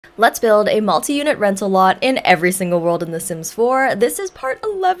Let's build a multi-unit rental lot in every single world in The Sims 4. This is part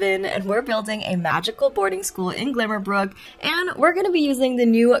 11, and we're building a magical boarding school in Glimmerbrook, and we're going to be using the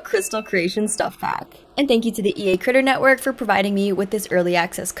new Crystal Creation Stuff Pack. And thank you to the EA Critter Network for providing me with this early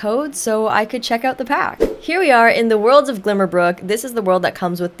access code so I could check out the pack. Here we are in the worlds of Glimmerbrook. This is the world that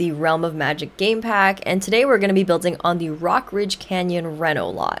comes with the Realm of Magic game pack, and today we're going to be building on the Rock Ridge Canyon Reno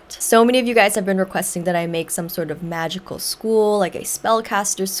lot. So many of you guys have been requesting that I make some sort of magical school, like a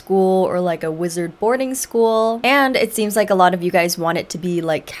spellcaster school or like a wizard boarding school, and it seems like a lot of you guys want it to be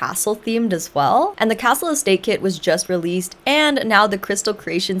like castle themed as well. And the Castle Estate Kit was just released, and now the Crystal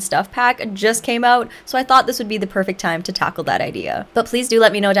Creation Stuff Pack just came out, so I thought this would be the perfect time to tackle that idea. But please do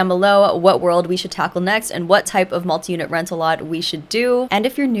let me know down below what world we should tackle next and what type of multi-unit rental lot we should do. And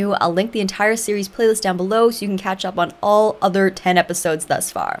if you're new, I'll link the entire series playlist down below so you can catch up on all other 10 episodes thus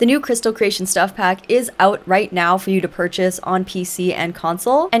far. The new Crystal Creation Stuff Pack is out right now for you to purchase on PC and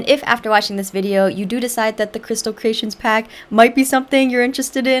console. And if after watching this video you do decide that the Crystal Creations Pack might be something you're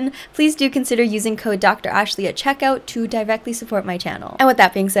interested in, please do consider using code DoctorAshley at checkout to directly support my channel. And with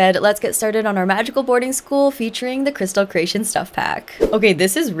that being said, let's get started on our magical boarding school featuring the Crystal Creation Stuff Pack. Okay,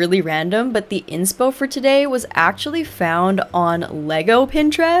 this is really random, but the inspo for today was actually found on Lego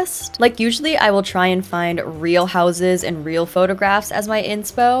Pinterest. Like usually I will try and find real houses and real photographs as my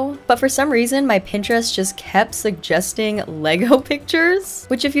inspo, but for some reason my Pinterest just kept suggesting Lego pictures,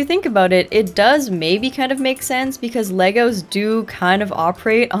 which if you think about it, it does maybe kind of make sense because Legos do kind of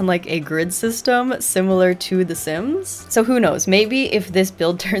operate on like a grid system similar to The Sims. So who knows, maybe if this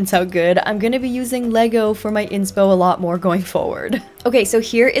build turns out good, I'm gonna be using Lego for my inspo a lot more going forward. Okay, so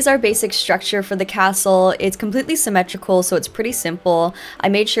here is our basic structure for the castle. It's completely symmetrical, so it's pretty simple. I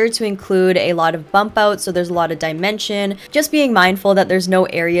made sure to include a lot of bump outs, so there's a lot of dimension, just being mindful that there's no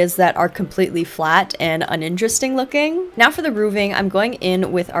areas that are completely flat and uninteresting looking. Now for the roofing, I'm going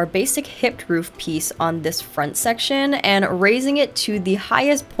in with our basic hipped roof piece on this front section and raising it to the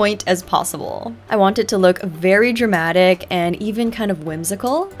highest point as possible. I want it to look very dramatic and even kind of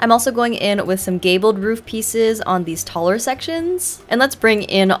whimsical. I'm also going in with some gabled roof pieces on these taller sections. And let's bring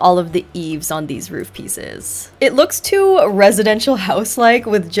in all of the eaves on these roof pieces. It looks too residential house-like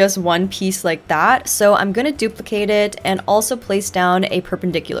with just one piece like that, so I'm gonna duplicate it and also place down a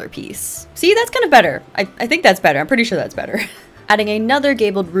perpendicular piece. See, that's kind of better. I think that's better. I'm pretty sure that's better. Adding another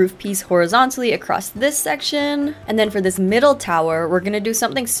gabled roof piece horizontally across this section. And then for this middle tower, we're gonna do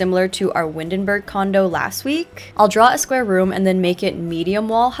something similar to our Windenburg condo last week. I'll draw a square room and then make it medium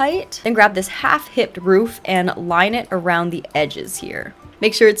wall height. Then grab this half-hipped roof and line it around the edges here.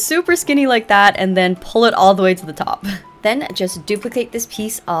 Make sure it's super skinny like that and then pull it all the way to the top. Then just duplicate this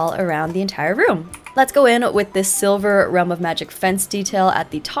piece all around the entire room. Let's go in with this silver Realm of Magic fence detail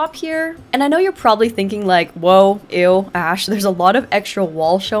at the top here. And I know you're probably thinking like, whoa, ew, Ash, there's a lot of extra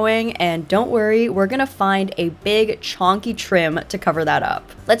wall showing, and don't worry, we're gonna find a big chonky trim to cover that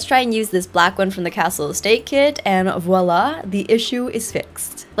up. Let's try and use this black one from the Castle Estate Kit, and voila, the issue is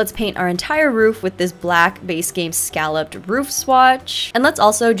fixed. Let's paint our entire roof with this black base game scalloped roof swatch. And let's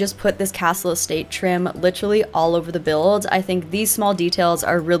also just put this Castle Estate trim literally all over the build. I think these small details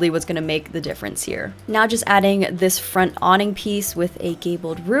are really what's gonna make the difference here. Now just adding this front awning piece with a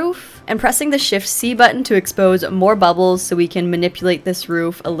gabled roof and pressing the Shift C button to expose more bubbles so we can manipulate this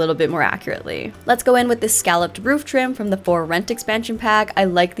roof a little bit more accurately. Let's go in with this scalloped roof trim from the For Rent expansion pack. I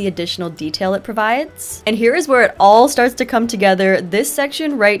like the additional detail it provides. And here is where it all starts to come together. This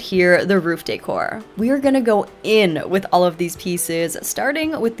section right here, the roof decor. We are gonna go in with all of these pieces,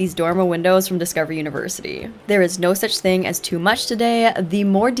 starting with these dormer windows from Discovery University. There is no such thing as too much today. The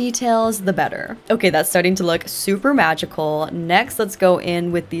more details, the better. Okay, that's starting to look super magical. Next, let's go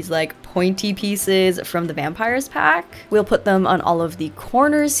in with these like pointy pieces from the Vampires pack. We'll put them on all of the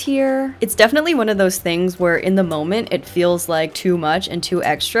corners here. It's definitely one of those things where in the moment it feels like too much and too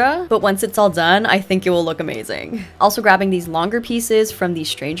extra, but once it's all done, I think it will look amazing. Also grabbing these longer pieces from the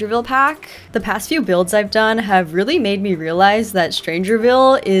Strangerville pack. The past few builds I've done have really made me realize that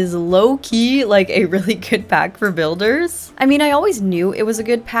Strangerville is low-key like a really good pack for builders. I mean, I always knew it was a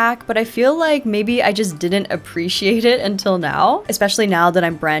good pack, but I feel like maybe I just didn't appreciate it until now, especially now that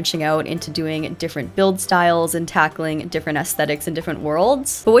I'm branching out into doing different build styles and tackling different aesthetics in different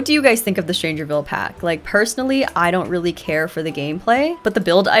worlds. But what do you guys think of the Strangerville pack? Like personally, I don't really care for the gameplay, but the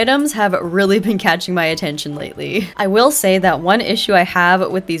build items have really been catching my attention lately. I will say that one issue I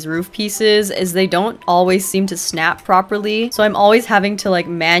have with these roof pieces is they don't always seem to snap properly, so I'm always having to like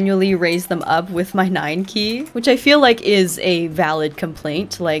manually raise them up with my 9 key, which I feel like is a valid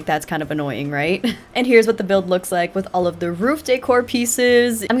complaint. Like that's kind of annoying, right? And here's what the build looks like with all of the roof decor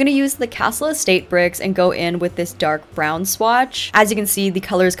pieces. I'm gonna use use the Castle Estate bricks and go in with this dark brown swatch. As you can see, the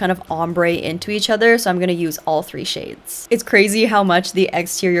colors kind of ombre into each other, so I'm going to use all 3 shades. It's crazy how much the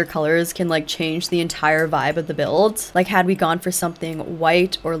exterior colors can like change the entire vibe of the build. Like had we gone for something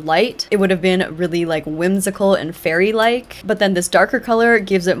white or light, it would have been really like whimsical and fairy-like, but then this darker color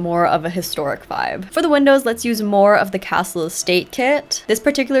gives it more of a historic vibe. For the windows, let's use more of the Castle Estate kit. This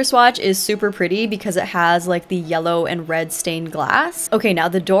particular swatch is super pretty because it has like the yellow and red stained glass. Okay, now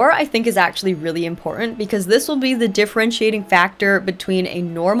the door I think is actually really important because this will be the differentiating factor between a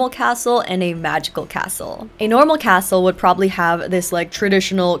normal castle and a magical castle. A normal castle would probably have this like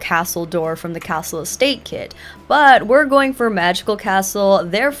traditional castle door from the Castle Estate kit, but we're going for magical castle,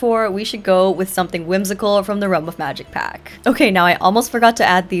 therefore we should go with something whimsical from the Realm of Magic pack. Okay, now I almost forgot to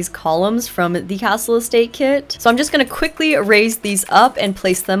add these columns from the Castle Estate kit, so I'm just gonna quickly raise these up and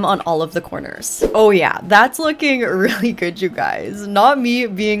place them on all of the corners. Oh yeah, that's looking really good, you guys. Not me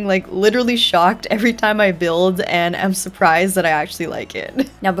being like literally shocked every time I build and I'm surprised that I actually like it.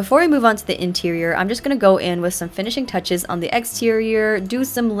 Now before we move on to the interior, I'm just gonna go in with some finishing touches on the exterior, do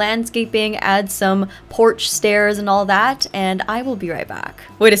some landscaping, add some porch stairs and all that, and I will be right back.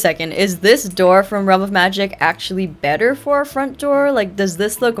 Wait a second, is this door from Realm of Magic actually better for a front door? Like, does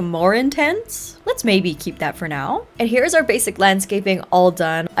this look more intense? Let's maybe keep that for now. And here's our basic landscaping all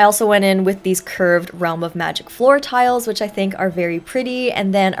done. I also went in with these curved Realm of Magic floor tiles, which I think are very pretty,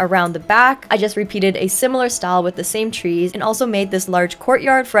 and then around the back, I just repeated a similar style with the same trees and also made this large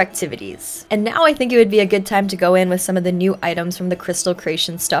courtyard for activities. And now I think it would be a good time to go in with some of the new items from the Crystal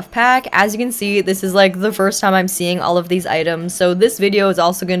Creation stuff pack. As you can see, this is like the first time I'm seeing all of these items, so this video is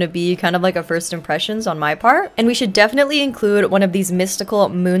also going to be kind of like a first impressions on my part. And we should definitely include one of these mystical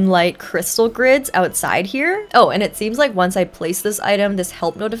moonlight crystal grids outside here. Oh, and it seems like once I placed this item, this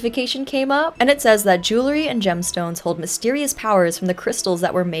help notification came up, and it says that jewelry and gemstones hold mysterious powers from the crystals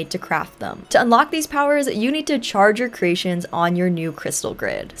that were made to craft them. To unlock these powers, you need to charge your creations on your new crystal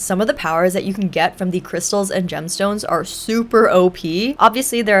grid. Some of the powers that you can get from the crystals and gemstones are super OP.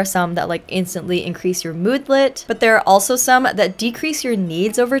 Obviously, there are some that like instantly increase your moodlet, but there are also some that decrease your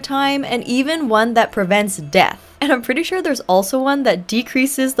needs over time, and even one that prevents death. And I'm pretty sure there's also one that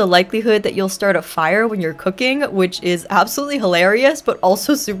decreases the likelihood that you'll start a fire when you're cooking, which is absolutely hilarious, but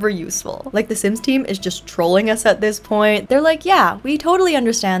also super useful. Like the Sims team is just trolling us at this point. They're like, yeah, we totally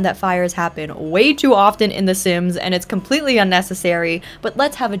understand that fires happen way too often in The Sims and it's completely unnecessary, but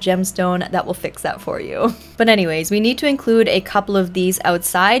let's have a gemstone that will fix that for you. But anyways, we need to include a couple of these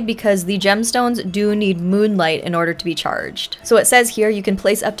outside because the gemstones do need moonlight in order to be charged. So it says here you can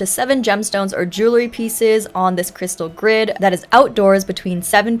place up to 7 gemstones or jewelry pieces on this crystal grid that is outdoors between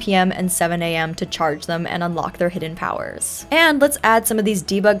 7 p.m. and 7 a.m. to charge them and unlock their hidden powers. And let's add some of these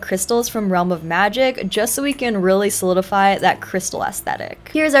debug crystals from Realm of Magic just so we can really solidify that crystal aesthetic.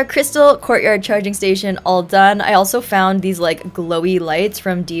 Here's our crystal courtyard charging station all done. I also found these like glowy lights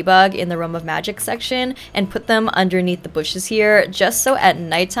from debug in the Realm of Magic section and put them underneath the bushes here just so at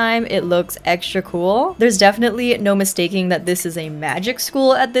nighttime it looks extra cool. There's definitely no mistaking that this is a magic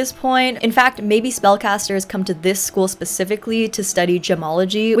school at this point. In fact, maybe spellcasters come to this school specifically to study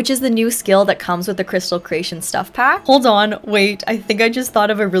Gemology, which is the new skill that comes with the Crystal Creation stuff pack. Hold on, wait, I think I just thought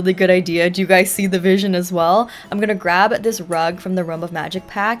of a really good idea. Do you guys see the vision as well? I'm gonna grab this rug from the Realm of Magic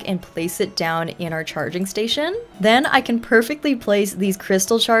pack and place it down in our charging station. Then I can perfectly place these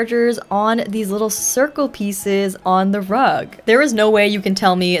crystal chargers on these little circle pieces on the rug. There is no way you can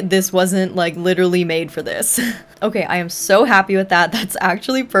tell me this wasn't like literally made for this. Okay, I am so happy with that. That's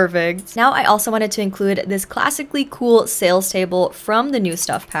actually perfect. Now I also wanted to include this classically cool sales table from the new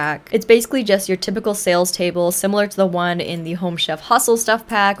stuff pack. It's basically just your typical sales table, similar to the one in the Home Chef Hustle stuff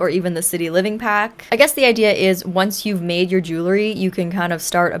pack or even the City Living pack. I guess the idea is once you've made your jewelry, you can kind of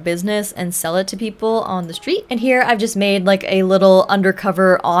start a business and sell it to people on the street. And here I've just made like a little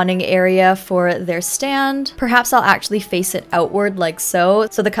undercover awning area for their stand. Perhaps I'll actually face it outward like so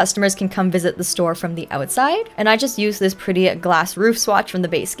the customers can come visit the store from the outside. And I just used this pretty glass roof swatch from the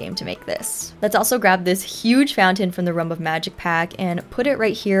base game to make this. Let's also grab this huge fountain from the Realm of Magic pack and put it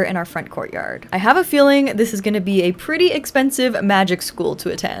right here in our front courtyard. I have a feeling this is going to be a pretty expensive magic school to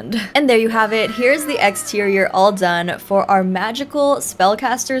attend. And there you have it. Here's the exterior all done for our magical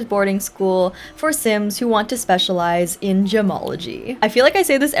spellcasters boarding school for Sims who want to specialize in gemology. I feel like I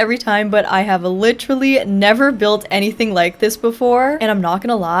say this every time, but I have literally never built anything like this before, and I'm not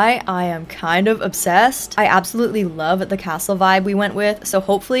gonna lie, I am kind of obsessed. I absolutely absolutely love the castle vibe we went with, so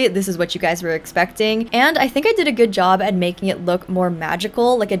hopefully this is what you guys were expecting. And I think I did a good job at making it look more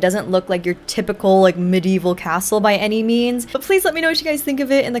magical. Like, it doesn't look like your typical like medieval castle by any means. But please let me know what you guys think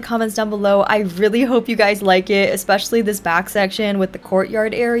of it in the comments down below. I really hope you guys like it, especially this back section with the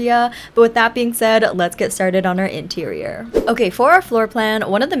courtyard area. But with that being said, let's get started on our interior. Okay, for our floor plan,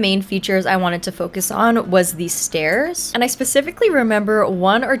 one of the main features I wanted to focus on was the stairs. And I specifically remember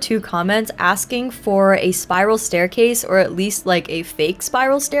 1 or 2 comments asking for a spiral staircase, or at least like a fake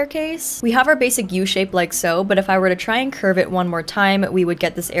spiral staircase. We have our basic U shape like so, but if I were to try and curve it one more time, we would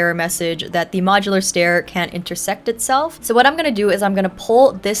get this error message that the modular stair can't intersect itself. So what I'm gonna do is I'm gonna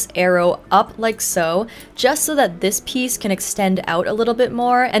pull this arrow up like so, just so that this piece can extend out a little bit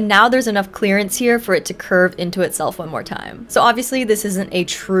more, and now there's enough clearance here for it to curve into itself one more time. So obviously this isn't a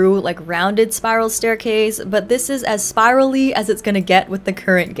true like rounded spiral staircase, but this is as spirally as it's gonna get with the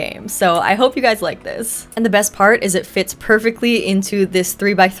current game. So I hope you guys like this. And the best part is it fits perfectly into this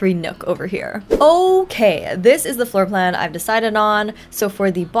 3x3 nook over here. Okay, this is the floor plan I've decided on. So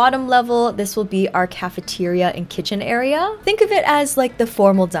for the bottom level, this will be our cafeteria and kitchen area. Think of it as like the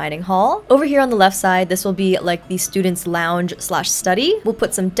formal dining hall. Over here on the left side, this will be like the students' lounge / study. We'll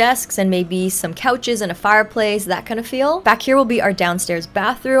put some desks and maybe some couches and a fireplace, that kind of feel. Back here will be our downstairs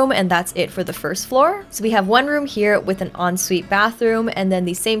bathroom, and that's it for the first floor. So we have one room here with an ensuite bathroom, and then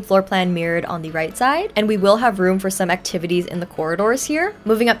the same floor plan mirrored on the right side. And we will have room for some activities in the corridors here.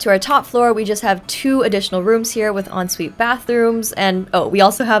 Moving up to our top floor, we just have 2 additional rooms here with ensuite bathrooms, and oh, we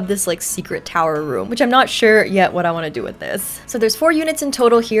also have this like secret tower room, which I'm not sure yet what I want to do with this. So there's 4 units in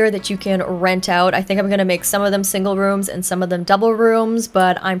total here that you can rent out. I think I'm gonna make some of them single rooms and some of them double rooms,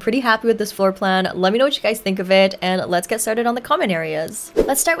 but I'm pretty happy with this floor plan. Let me know what you guys think of it, and let's get started on the common areas.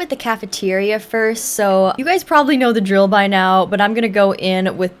 Let's start with the cafeteria first. So you guys probably know the drill by now, but I'm gonna go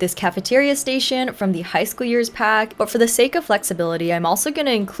in with this cafeteria station from the high school years pack. But for the sake of flexibility, I'm also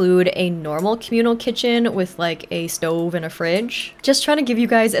gonna include a normal communal kitchen with like a stove and a fridge. Just trying to give you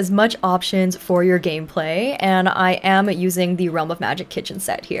guys as much options for your gameplay, and I am using the Realm of Magic kitchen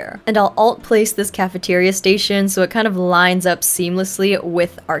set here. And I'll alt place this cafeteria station so it kind of lines up seamlessly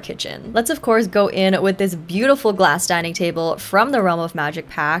with our kitchen. Let's of course go in with this beautiful glass dining table from the Realm of Magic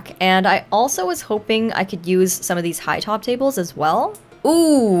pack, and I also was hoping I could use some of these high top tables as well.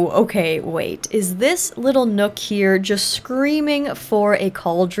 Ooh, okay, wait. Is this little nook here just screaming for a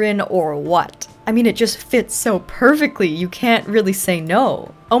cauldron or what? I mean, it just fits so perfectly, you can't really say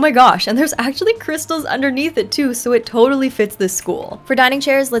no. Oh my gosh, and there's actually crystals underneath it too, so it totally fits this school. For dining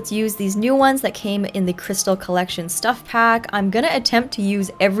chairs, let's use these new ones that came in the Crystal Collection stuff pack. I'm gonna attempt to use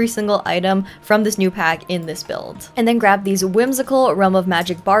every single item from this new pack in this build. And then grab these whimsical Realm of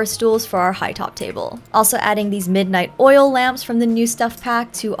Magic bar stools for our high top table. Also adding these midnight oil lamps from the new stuff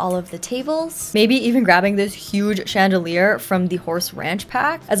pack to all of the tables. Maybe even grabbing this huge chandelier from the Horse Ranch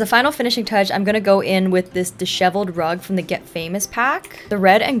pack. As a final finishing touch, I'm gonna go in with this disheveled rug from the Get Famous pack. The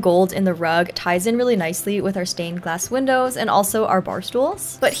red and gold in the rug ties in really nicely with our stained glass windows and also our bar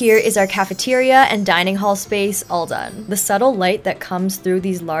stools. But here is our cafeteria and dining hall space all done. The subtle light that comes through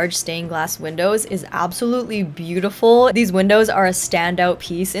these large stained glass windows is absolutely beautiful. These windows are a standout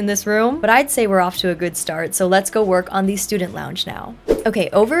piece in this room, but I'd say we're off to a good start, so let's go work on the student lounge now.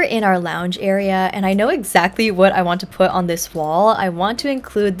 Okay, over in our lounge area, and I know exactly what I want to put on this wall. I want to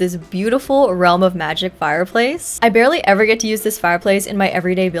include this beautiful Realm of Magic fireplace. I barely ever get to use this fireplace in my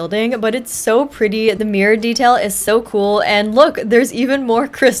everyday building, but it's so pretty. The mirror detail is so cool, and look, there's even more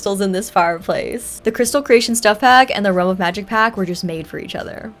crystals in this fireplace. The Crystal Creation stuff pack and the Realm of Magic pack were just made for each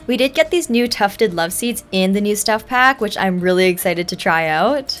other. We did get these new tufted love seats in the new stuff pack, which I'm really excited to try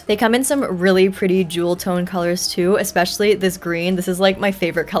out. They come in some really pretty jewel tone colors too, especially this green. This is like my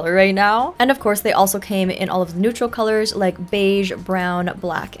favorite color right now. And of course, they also came in all of the neutral colors like beige, brown,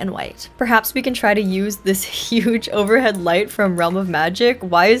 black, and white. Perhaps we can try to use this huge overhead light from Realm of Magic.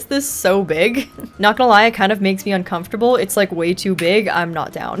 Why is this so big? Not gonna lie, it kind of makes me uncomfortable. It's like way too big. I'm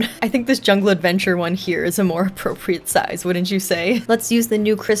not down. I think this Jungle Adventure one here is a more appropriate size, wouldn't you say? Let's use the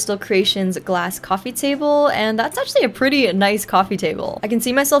new Crystal Creations glass coffee table, and that's actually a pretty nice coffee table. I can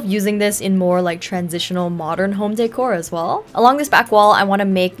see myself using this in more like transitional modern home decor as well. Along this back wall, I want to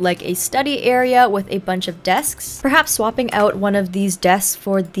make like a study area with a bunch of desks, perhaps swapping out one of these desks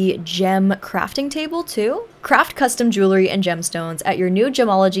for the gem crafting table too. Craft custom jewelry and gemstones at your new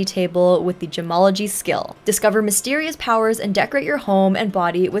gemology table with the Gemology skill. Discover mysterious powers and decorate your home and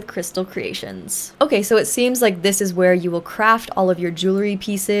body with crystal creations. Okay, so it seems like this is where you will craft all of your jewelry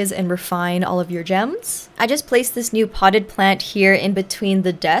pieces and refine all of your gems. I just placed this new potted plant here in between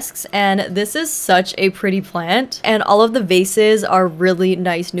the desks, and this is such a pretty plant, and all of the vases are really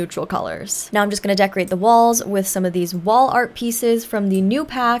nice neutral colors. Now I'm just going to decorate the walls with some of these wall art pieces from the new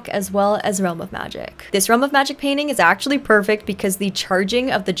pack as well as Realm of Magic. This Realm of Magic painting is actually perfect because the charging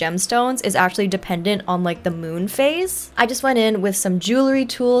of the gemstones is actually dependent on like the moon phase. I just went in with some jewelry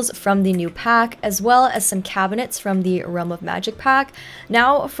tools from the new pack as well as some cabinets from the Realm of Magic pack.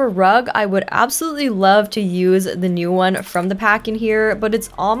 Now for rug, I would absolutely love to use the new one from the pack in here, but it's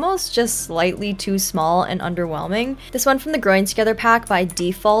almost just slightly too small and underwhelming. This one from the Growing Together pack by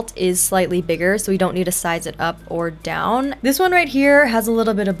default is slightly bigger, so we don't need to size it up or down. This one right here has a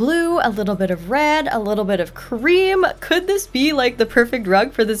little bit of blue, a little bit of red, a little bit of cream. Could this be like the perfect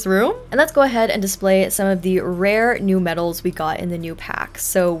rug for this room? And let's go ahead and display some of the rare new metals we got in the new pack.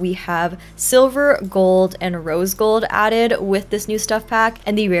 So we have silver, gold, and rose gold added with this new stuff pack,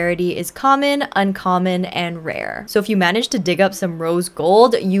 and the rarity is common, uncommon, and rare. So if you manage to dig up some rose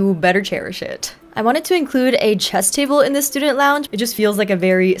gold, you better cherish it. I wanted to include a chess table in the student lounge. It just feels like a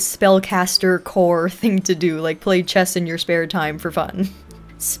very spellcaster core thing to do, like play chess in your spare time for fun.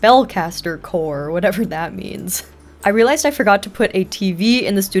 Spellcaster core, whatever that means. I realized I forgot to put a TV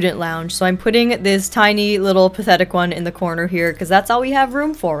in the student lounge, so I'm putting this tiny little pathetic one in the corner here because that's all we have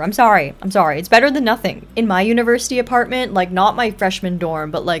room for. I'm sorry. It's better than nothing. In my university apartment, like not my freshman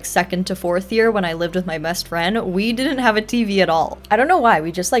dorm, but like 2nd to 4th year when I lived with my best friend, we didn't have a TV at all. I don't know why,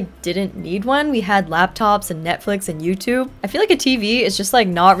 we just like didn't need one. We had laptops and Netflix and YouTube. I feel like a TV is just like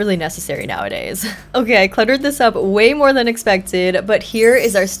not really necessary nowadays. Okay, I cluttered this up way more than expected, but here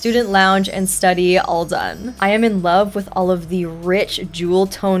is our student lounge and study all done. I am in love with all of the rich jewel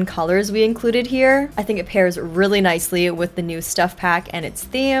tone colors we included here. I think it pairs really nicely with the new stuff pack and its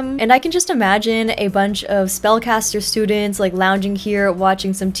theme. And I can just imagine a bunch of spellcaster students like lounging here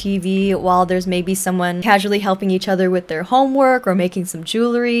watching some TV while there's maybe someone casually helping each other with their homework or making some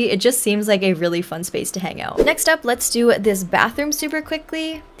jewelry. It just seems like a really fun space to hang out. Next up, let's do this bathroom super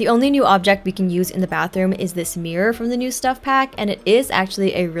quickly. The only new object we can use in the bathroom is this mirror from the new stuff pack, and it is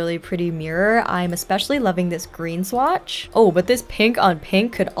actually a really pretty mirror. I'm especially loving this green swatch. Oh, but this pink on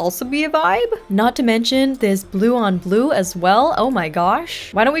pink could also be a vibe. Not to mention this blue on blue as well. Oh my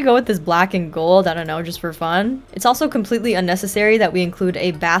gosh. Why don't we go with this black and gold? I don't know, just for fun. It's also completely unnecessary that we include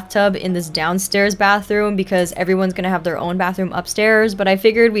a bathtub in this downstairs bathroom because everyone's gonna have their own bathroom upstairs, but I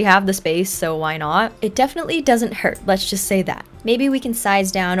figured we have the space, so why not? It definitely doesn't hurt, let's just say that. Maybe we can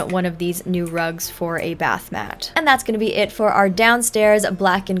size down one of these new rugs for a bath mat. And that's gonna be it for our downstairs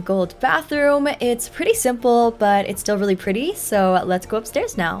black and gold bathroom. It's pretty simple, but it's still really pretty, so let's go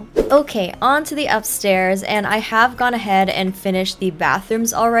upstairs now. Okay, on to the upstairs, and I have gone ahead and finished the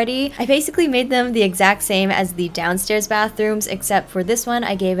bathrooms already. I basically made them the exact same as the downstairs bathrooms, except for this one,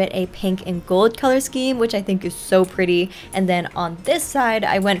 I gave it a pink and gold color scheme, which I think is so pretty. And then on this side,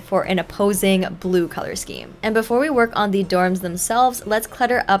 I went for an opposing blue color scheme. And before we work on the dorms themselves, let's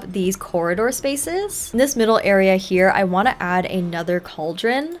clutter up these corridor spaces. In this middle area here, I want to add another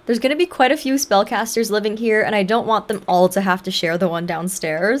cauldron. There's going to be quite a few spellcasters living here, and I don't want them all to have to share the one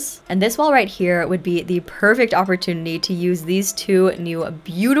downstairs. And this wall right here would be the perfect opportunity to use these two new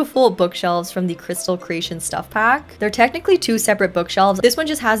beautiful bookshelves from the Crystal Creation stuff pack. They're technically two separate bookshelves. This one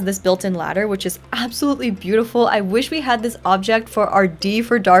just has this built-in ladder, which is absolutely beautiful. I wish we had this object for our D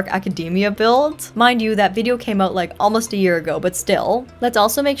for Dark Academia build. Mind you, that video came out like almost a year ago, but still. Let's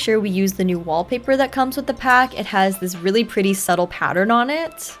also make sure we use the new wallpaper that comes with the pack. It has this really pretty subtle pattern on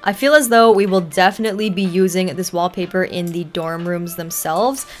it. I feel as though we will definitely be using this wallpaper in the dorm rooms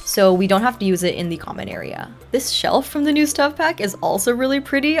themselves, so we don't have to use it in the common area. This shelf from the new stuff pack is also really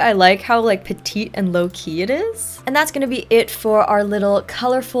pretty. I like how like petite and low-key it is. And that's gonna be it for our little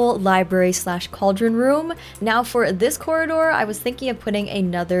colorful library slash cauldron room. Now for this corridor, I was thinking of putting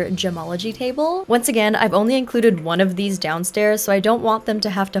another gemology table. Once again, I've only included one of these downstairs, so I don't want them to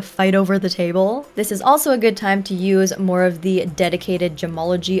have to fight over the table. This is also a good time to use more of the dedicated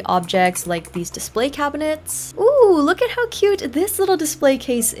gemology objects like these display cabinets. Ooh, look at how cute this little display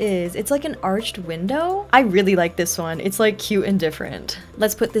case is. It's like an arched window. I really like this one. It's like cute and different.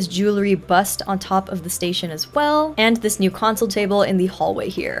 Let's put this jewelry bust on top of the station as well, and this new console table in the hallway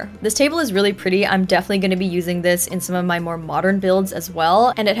here. This table is really pretty. I'm definitely going to be using this in some of my more modern builds as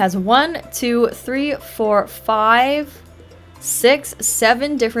well, and it has 1, 2, 3, 4, 5, 6,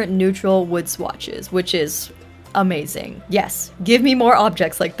 7 different neutral wood swatches, which is amazing. Yes, give me more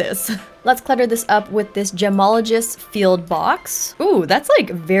objects like this. Let's clutter this up with this Gemologist field box. Ooh, that's like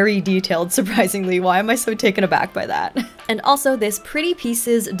very detailed, surprisingly. Why am I so taken aback by that? And also this Pretty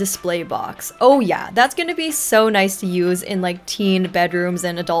Pieces display box. Oh yeah, that's gonna be so nice to use in like teen bedrooms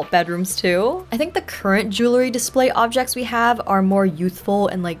and adult bedrooms too. I think the current jewelry display objects we have are more youthful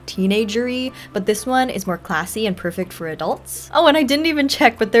and like teenagery, but this one is more classy and perfect for adults. Oh, and I didn't even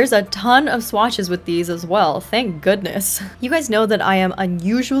check, but there's a ton of swatches with these as well. Thank goodness. You guys know that I am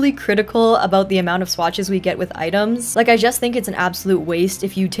unusually critical about the amount of swatches we get with items. Like, I just think it's an absolute waste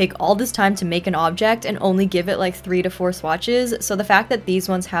if you take all this time to make an object and only give it like 3 to 4 swatches, so the fact that these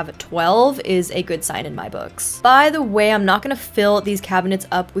ones have 12 is a good sign in my books. By the way, I'm not gonna fill these cabinets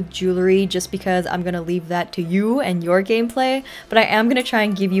up with jewelry just because I'm gonna leave that to you and your gameplay, but I am gonna try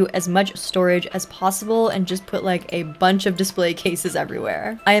and give you as much storage as possible and just put like a bunch of display cases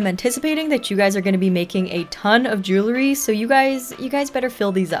everywhere. I am anticipating that you guys are gonna be making a ton of jewelry, so you guys better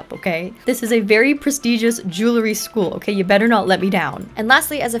fill these up, okay? This is a very prestigious jewelry school, okay? You better not let me down. And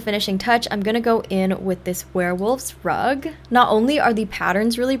lastly, as a finishing touch, I'm gonna go in with this werewolf's rug. Not only are the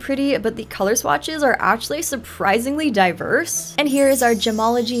patterns really pretty, but the color swatches are actually surprisingly diverse. And here is our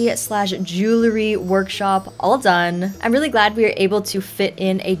gemology slash jewelry workshop all done. I'm really glad we were able to fit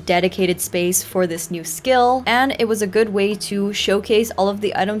in a dedicated space for this new skill, and it was a good way to showcase all of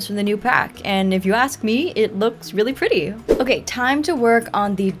the items from the new pack. And if you ask me, it looks really pretty. Okay, time to work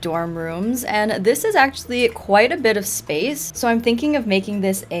on the dorm rooms, and this is actually quite a bit of space, so I'm thinking of making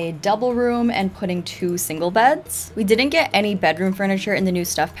this a double room and putting 2 single beds. We didn't get any bedroom furniture in the new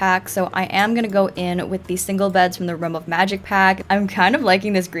stuff pack, so I am gonna go in with the single beds from the Realm of Magic pack. I'm kind of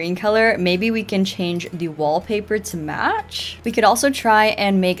liking this green color. Maybe we can change the wallpaper to match. We could also try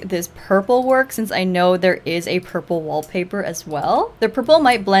and make this purple work, since I know there is a purple wallpaper as well. The purple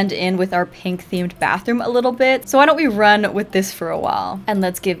might blend in with our pink themed bathroom a little bit, so why don't we run with this for a while. And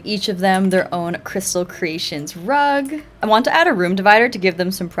let's give each of them their own Crystal Creations rug. I want to add a room divider to give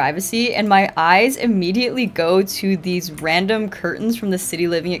them some privacy, and my eyes immediately go to these random curtains from the City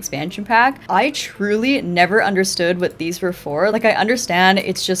Living expansion pack. I truly never understood what these were for. Like, I understand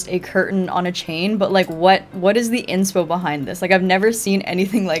it's just a curtain on a chain, but like what is the inspo behind this? Like, I've never seen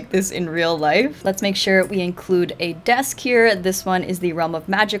anything like this in real life. Let's make sure we include a desk here. This one is the Realm of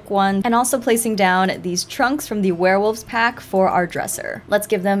Magic one, and also placing down these trunks from the Werewolves pack for our dresser. Let's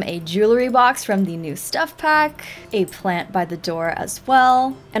give them a jewelry box from the new stuff pack, a plant by the door as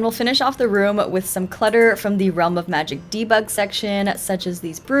well, and we'll finish off the room with some clutter from the Realm of Magic debug section, such as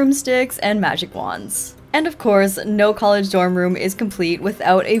these broomsticks and magic wands. And of course, no college dorm room is complete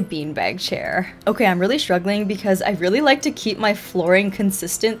without a beanbag chair. Okay, I'm really struggling because I really like to keep my flooring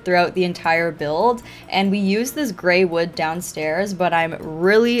consistent throughout the entire build, and we use this gray wood downstairs, but I'm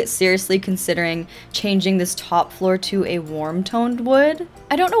really seriously considering changing this top floor to a warm toned wood.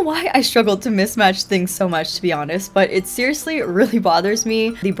 I don't know why I struggled to mismatch things so much, to be honest, but it seriously really bothers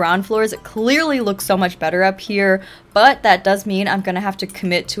me. The brown floors clearly look so much better up here, but that does mean I'm gonna have to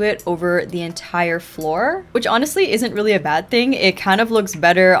commit to it over the entire floor, which honestly isn't really a bad thing. It kind of looks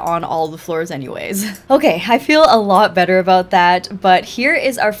better on all the floors anyways. Okay, I feel a lot better about that, but here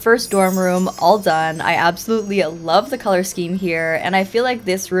is our first dorm room all done. I absolutely love the color scheme here, and I feel like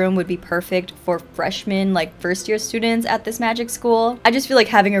this room would be perfect for freshmen, like first year students at this magic school. I just feel like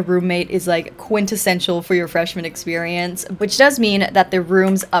having a roommate is like quintessential for your freshman experience, which does mean that the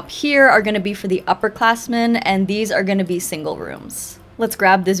rooms up here are gonna be for the upperclassmen, and these are going to be single rooms. Let's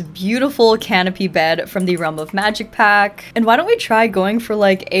grab this beautiful canopy bed from the Realm of Magic pack. And why don't we try going for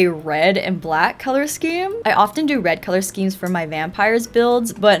like a red and black color scheme? I often do red color schemes for my vampires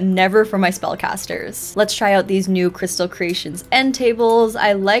builds, but never for my spellcasters. Let's try out these new Crystal Creations end tables.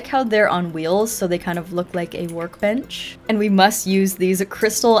 I like how they're on wheels, so they kind of look like a workbench. And we must use these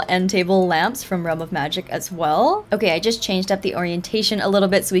crystal end table lamps from Realm of Magic as well. Okay, I just changed up the orientation a little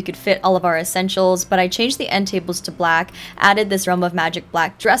bit so we could fit all of our essentials, but I changed the end tables to black, added this Realm of Magic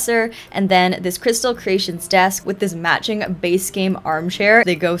black dresser, and then this Crystal Creations desk with this matching base game armchair.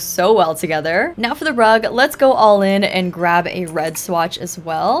 They go so well together. Now for the rug, let's go all in and grab a red swatch as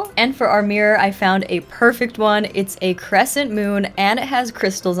well. And for our mirror, I found a perfect one. It's a crescent moon and it has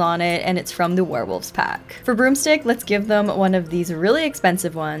crystals on it, and it's from the Werewolves pack. For broomstick, let's give them one of these really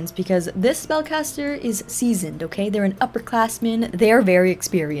expensive ones because this spellcaster is seasoned, okay? They're an upperclassman. They are very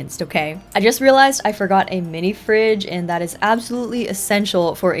experienced, okay? I just realized I forgot a mini fridge, and that is absolutely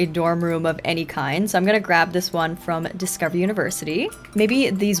essential for a dorm room of any kind, so I'm gonna grab this one from Discover University. Maybe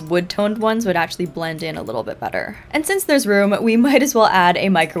these wood-toned ones would actually blend in a little bit better. And since there's room, we might as well add a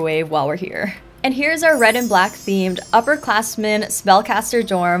microwave while we're here. And here's our red and black themed upperclassmen spellcaster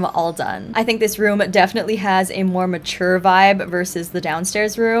dorm all done. I think this room definitely has a more mature vibe versus the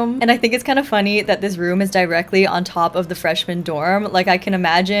downstairs room. And I think it's kind of funny that this room is directly on top of the freshman dorm. Like, I can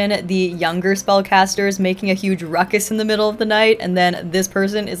imagine the younger spellcasters making a huge ruckus in the middle of the night, and then this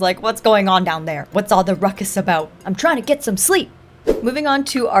person is like, what's going on down there? What's all the ruckus about? I'm trying to get some sleep. Moving on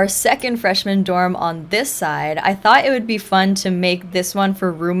to our second freshman dorm on this side, I thought it would be fun to make this one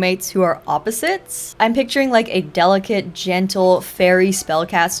for roommates who are opposites. I'm picturing like a delicate, gentle, fairy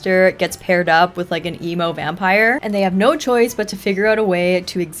spellcaster gets paired up with like an emo vampire, and they have no choice but to figure out a way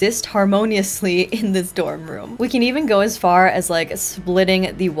to exist harmoniously in this dorm room. We can even go as far as like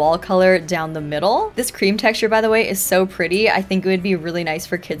splitting the wall color down the middle. This cream texture, by the way, is so pretty. I think it would be really nice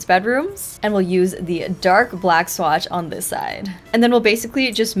for kids' bedrooms. And we'll use the dark black swatch on this side. And then we'll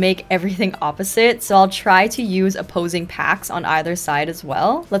basically just make everything opposite, so I'll try to use opposing packs on either side as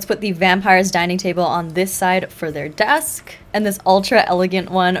well. Let's put the vampire's dining table on this side for their desk, and this ultra elegant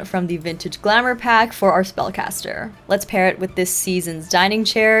one from the vintage glamour pack for our spellcaster. Let's pair it with this season's dining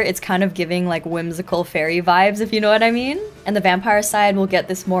chair. It's kind of giving like whimsical fairy vibes, if you know what I mean. And the vampire side will get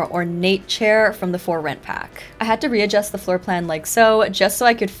this more ornate chair from the For Rent pack. I had to readjust the floor plan like so, just so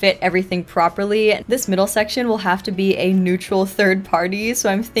I could fit everything properly. This middle section will have to be a neutral third party, so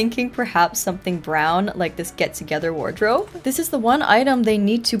I'm thinking perhaps something brown, like this get-together wardrobe. This is the one item they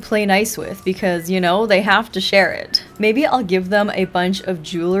need to play nice with because, you know, they have to share it. Maybe I'll give them a bunch of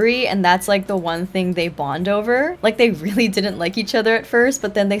jewelry, and that's like the one thing they bond over. Like, they really didn't like each other at first,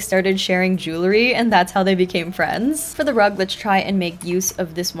 but then they started sharing jewelry, and that's how they became friends. For the rug, let's try and make use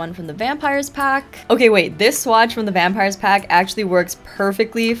of this one from the Vampires pack. Okay, wait, this swatch from the Vampires pack actually works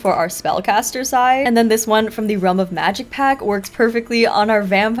perfectly for our spellcaster side, and then this one from the Realm of Magic pack works perfectly on our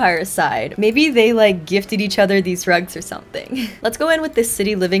vampire side. Maybe they like gifted each other these rugs or something. Let's go in with this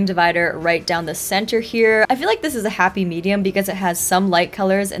city living divider right down the center here. I feel like this is a happy medium because it has some light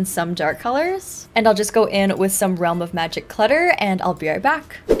colors and some dark colors. And I'll just go in with some Realm of Magic clutter, and I'll be right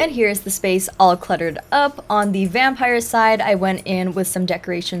back. And here's the space all cluttered up. On the vampire side, I went in with some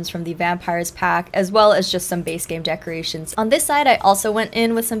decorations from the Vampires pack, as well as just some base game decorations. On this side, I also went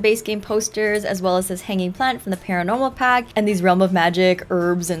in with some base game posters, as well as this hanging plant from the Paranormal pack, and these Realm of Magic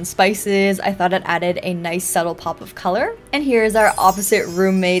herbs and spices. I thought it added a nice subtle pop of color. And here's our opposite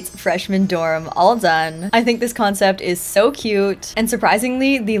roommates freshman dorm all done. I think this concept is so cute, and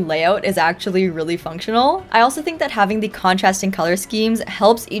surprisingly, the layout is actually really functional. I also think that having the contrasting color schemes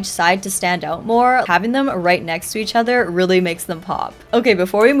helps each side to stand out more. Having them right next to each other really makes them pop. Okay,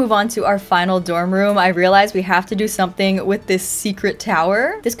 before we move on to our final dorm room, I realized we have to do something with this secret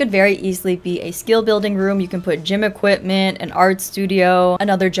tower. This could very easily be a skill building room. You can put gym equipment, an art studio,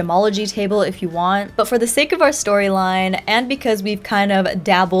 another gemology table if you want. But for the sake of our storyline, and because we've kind of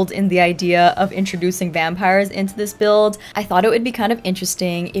dabbled in the idea of introducing vampires into this build, I thought it would be kind of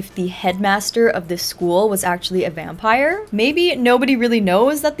interesting if the headmaster of this school was actually a vampire. Maybe nobody really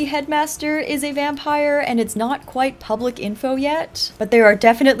knows that the headmaster is a vampire and it's not quite public info yet, but there are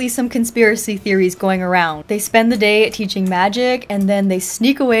definitely some conspiracy theories going around. They spend the day teaching magic and then they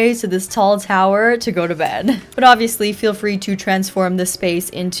sneak away to this tall tower to go to bed. But obviously feel free to transform this space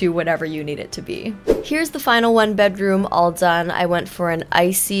into whatever you need it to be. Here's the final one bedroom all done. I went for an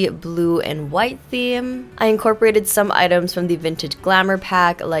icy blue and white theme. I incorporated some items from the vintage glamour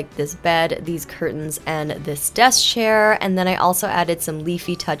pack, like this bed, these curtains, and this desk chair, and then I also added some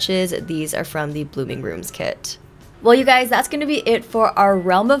leafy touches. These are from the Blooming Rooms kit. Well, you guys, that's going to be it for our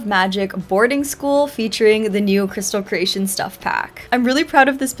Realm of Magic boarding school featuring the new Crystal Creation stuff pack. I'm really proud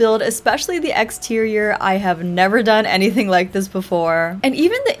of this build, especially the exterior. I have never done anything like this before. And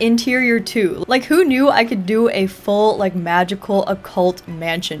even the interior too. Like, who knew I could do a full, like, magical occult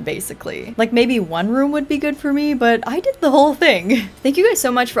mansion, basically? Like, maybe one room would be good for me, but I did the whole thing. Thank you guys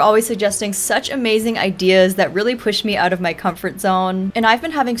so much for always suggesting such amazing ideas that really push me out of my comfort zone. And I've been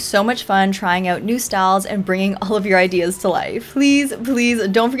having so much fun trying out new styles and bringing all of your ideas to life. Please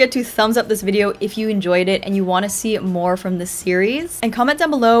don't forget to thumbs up this video if you enjoyed it and you want to see more from this series, and comment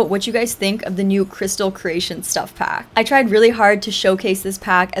down below what you guys think of the new Crystal Creation stuff pack. I tried really hard to showcase this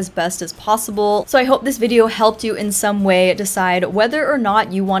pack as best as possible, so I hope this video helped you in some way decide whether or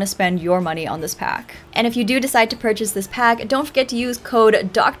not you want to spend your money on this pack. And if you do decide to purchase this pack, don't forget to use code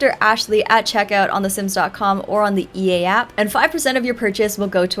DoctorAshley at checkout on thesims.com or on the EA app, and 5% of your purchase will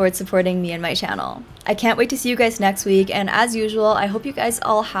go towards supporting me and my channel. I can't wait to see you guys next week, and as usual, I hope you guys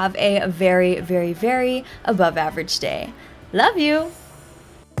all have a very, very, very above average day. Love you!